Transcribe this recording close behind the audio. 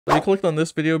So you clicked on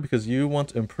this video because you want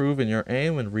to improve in your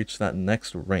aim and reach that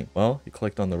next rank. Well, you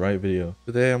clicked on the right video.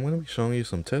 Today I'm going to be showing you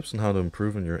some tips on how to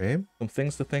improve in your aim, some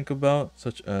things to think about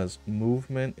such as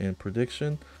movement and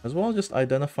prediction, as well as just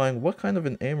identifying what kind of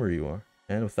an aimer you are.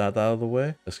 And with that out of the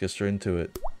way, let's get straight into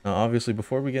it. Now obviously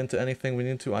before we get into anything, we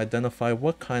need to identify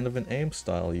what kind of an aim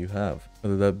style you have,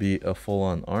 whether that be a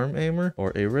full-on arm aimer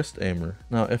or a wrist aimer.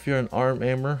 Now if you're an arm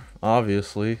aimer,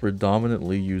 obviously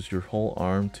predominantly use your whole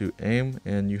arm to aim,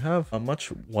 and you have a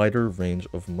much wider range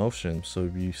of motion, so you'll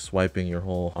be swiping your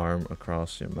whole arm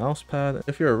across your mouse pad.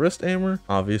 If you're a wrist aimer,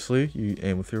 obviously you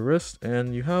aim with your wrist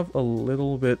and you have a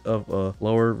little bit of a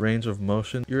lower range of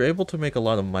motion. You're able to make a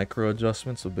lot of micro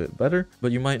adjustments a bit better,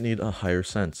 but you might need a higher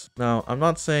sense. Now I'm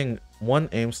not saying one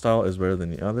aim style is better than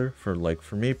the other. For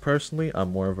me personally,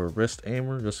 I'm more of a wrist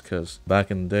aimer just because back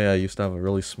in the day I used to have a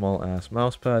really small ass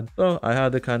mouse pad, so I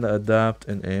had to kind of adapt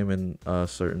and aim in a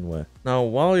certain way. Now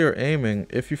while you're aiming,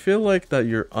 if you feel like that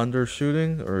you're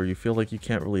undershooting or you feel like you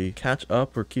can't really catch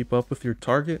up or keep up with your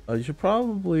target, you should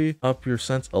probably up your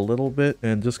sense a little bit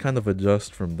and just kind of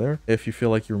adjust from there. If you feel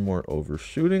like you're more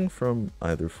overshooting from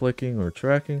either flicking or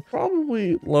tracking,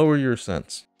 probably lower your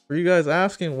sense. For you guys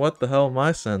asking what the hell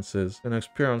my sense is, gonna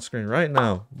appear on screen right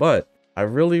now, but I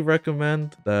really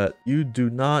recommend that you do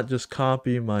not just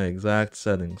copy my exact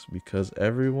settings, because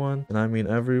everyone, and I mean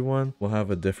everyone, will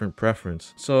have a different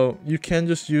preference. So you can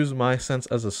just use my sense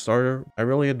as a starter. I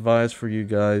really advise for you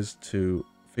guys to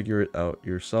figure it out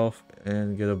yourself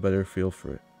and get a better feel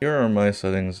for it. Here are my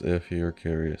settings if you're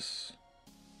curious.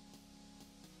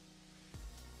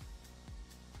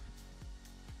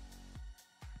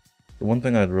 The one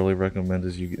thing I'd really recommend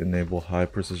is you enable high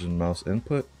precision mouse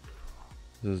input.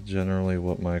 This is generally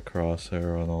what my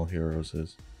crosshair on all heroes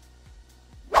is.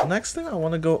 The next thing I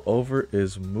want to go over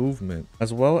is movement,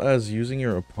 as well as using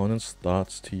your opponent's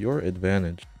thoughts to your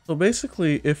advantage. So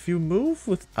basically, if you move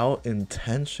without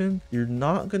intention, you're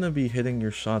not going to be hitting your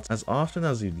shots as often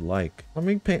as you'd like. Let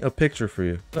me paint a picture for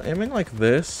you. So aiming like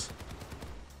this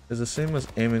is the same as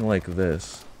aiming like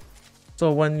this.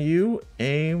 So when you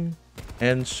aim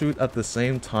and shoot at the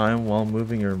same time while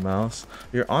moving your mouse,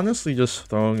 you're honestly just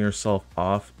throwing yourself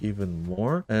off even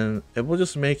more, and it will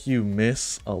just make you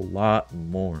miss a lot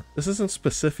more. This isn't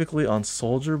specifically on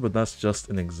Soldier, but that's just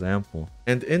an example.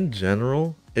 And in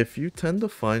general, if you tend to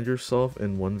find yourself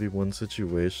in 1v1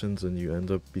 situations and you end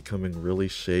up becoming really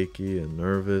shaky and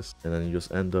nervous, and then you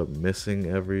just end up missing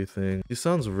everything, it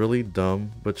sounds really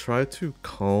dumb, but try to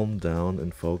calm down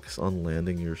and focus on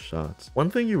landing your shots. One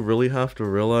thing you really have to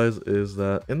realize is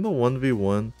that in the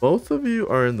 1v1, both of you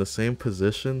are in the same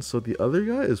position, so the other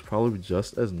guy is probably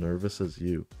just as nervous as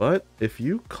you. But if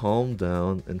you calm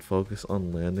down and focus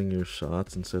on landing your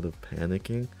shots instead of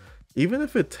panicking, even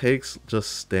if it takes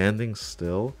just standing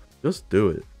still, just do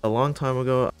it. A long time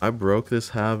ago, I broke this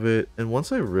habit, and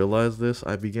once I realized this,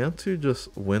 I began to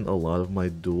just win a lot of my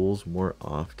duels more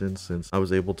often since I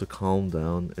was able to calm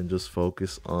down and just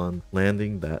focus on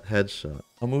landing that headshot.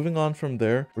 Now moving on from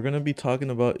there, we're going to be talking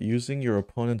about using your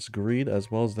opponent's greed as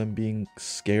well as them being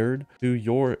scared to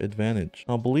your advantage.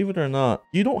 Now believe it or not,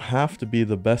 you don't have to be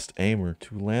the best aimer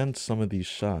to land some of these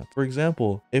shots. For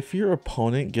example, if your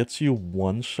opponent gets you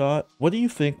one shot, what do you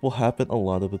think will happen a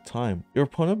lot of the time? Your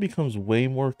opponent becomes way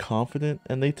more confident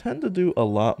and they tend to do a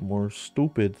lot more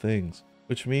stupid things.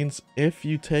 Which means if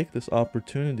you take this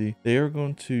opportunity, they are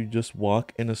going to just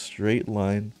walk in a straight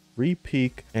line, free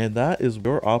peek, and that is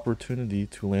your opportunity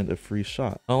to land a free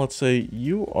shot. Now let's say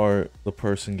you are the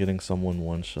person getting someone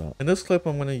one shot. In this clip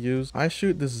I'm going to use, I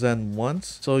shoot this Zen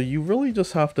once, so you really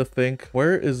just have to think,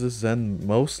 where is this Zen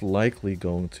most likely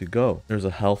going to go? There's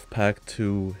a health pack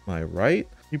to my right.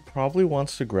 He probably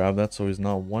wants to grab that so he's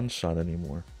not one shot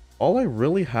anymore. All I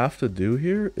really have to do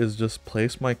here is just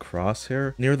place my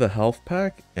crosshair near the health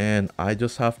pack, and I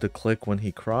just have to click when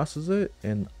he crosses it,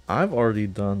 and I've already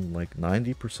done like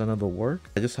 90% of the work.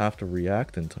 I just have to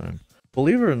react in time.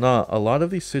 Believe it or not, a lot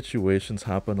of these situations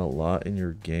happen a lot in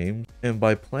your game, and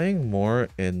by playing more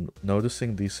and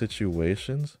noticing these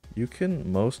situations, you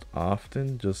can most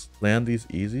often just land these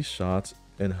easy shots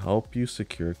and help you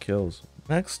secure kills.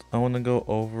 Next, I want to go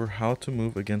over how to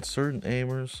move against certain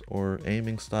aimers or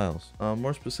aiming styles.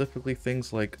 More specifically,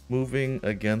 things like moving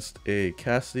against a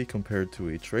Cassidy compared to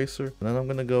a Tracer. And then I'm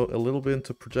going to go a little bit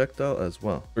into projectile as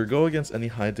well. Or go against any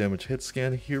high damage hit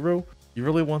scan hero. you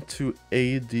really want to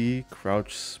AD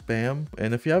crouch spam.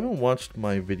 And if you haven't watched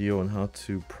my video on how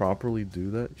to properly do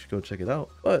that, you should go check it out.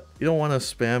 But you don't want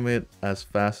to spam it as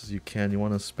fast as you can. You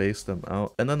want to space them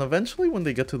out. And then eventually when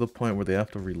they get to the point where they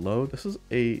have to reload, this is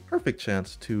a perfect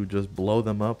chance to just blow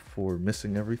them up for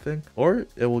missing everything, or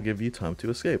it will give you time to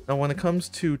escape. Now, when it comes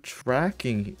to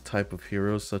tracking type of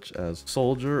heroes such as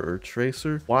Soldier or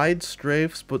Tracer, wide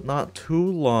strafes but not too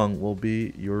long will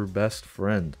be your best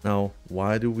friend. Now,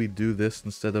 why do we do this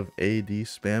instead of AD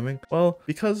spamming? Well,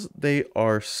 because they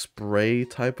are spray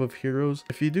type of heroes.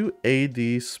 If you do AD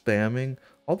spamming,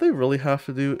 all they really have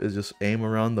to do is just aim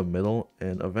around the middle,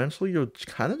 and eventually you'll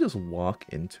kind of just walk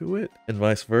into it, and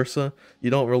vice versa. You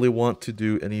don't really want to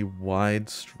do any wide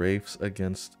strafes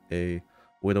against a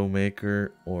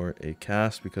Widowmaker or a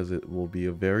cast, because it will be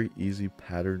a very easy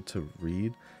pattern to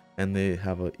read and they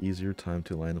have an easier time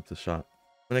to line up the shot.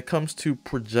 When it comes to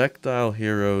projectile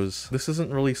heroes, this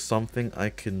isn't really something I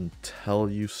can tell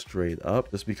you straight up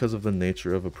just because of the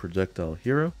nature of a projectile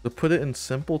hero. To put it in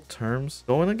simple terms,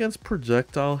 going against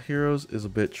projectile heroes is a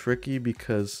bit tricky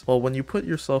because, well, when you put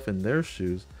yourself in their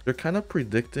shoes, they're kind of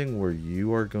predicting where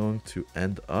you are going to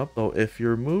end up. So if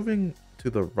you're moving to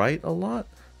the right a lot,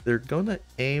 they're gonna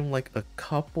aim like a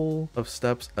couple of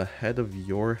steps ahead of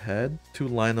your head to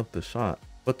line up the shot.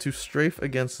 But to strafe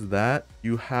against that,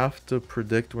 you have to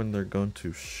predict when they're going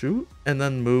to shoot and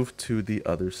then move to the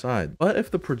other side. But if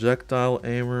the projectile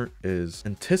aimer is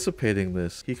anticipating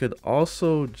this, he could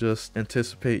also just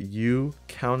anticipate you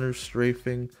counter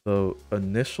strafing the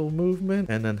initial movement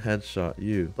and then headshot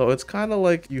you. So it's kind of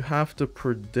like you have to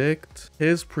predict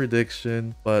his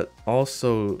prediction, but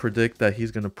also predict that he's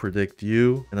going to predict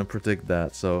you and then predict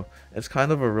that. So it's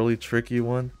kind of a really tricky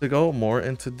one. To go more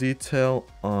into detail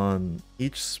on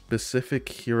each specific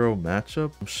hero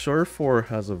matchup, Surefour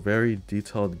has a very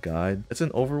detailed guide. It's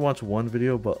an Overwatch 1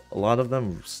 video, but a lot of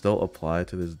them still apply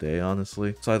to this day,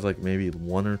 honestly, besides like maybe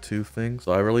one or two things.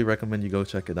 So I really recommend you go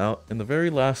check it out. And the very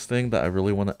last thing that I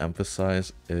really want to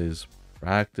emphasize is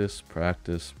practice,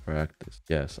 practice, practice.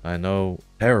 Yes, I know,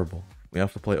 terrible. We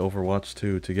have to play Overwatch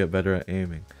 2 to get better at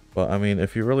aiming. But I mean,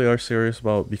 if you really are serious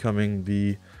about becoming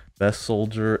the best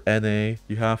soldier NA,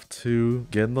 you have to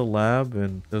get in the lab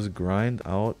and just grind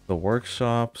out the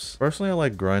workshops. Personally, I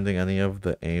like grinding any of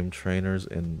the aim trainers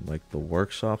in like the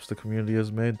workshops the community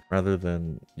has made rather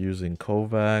than using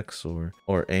Kovacs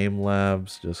or aim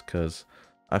labs, just because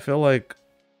I feel like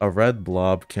a red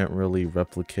blob can't really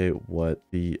replicate what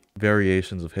the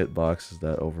variations of hitboxes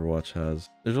that Overwatch has.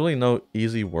 There's really no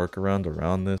easy workaround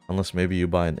around this unless maybe you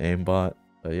buy an aimbot.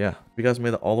 But yeah, if you guys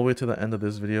made it all the way to the end of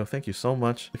this video, thank you so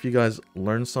much. If you guys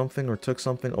learned something or took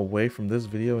something away from this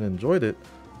video and enjoyed it,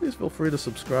 please feel free to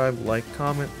subscribe, like,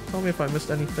 comment, tell me if I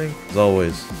missed anything. As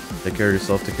always, take care of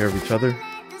yourself, take care of each other.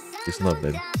 Peace and love,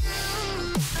 baby.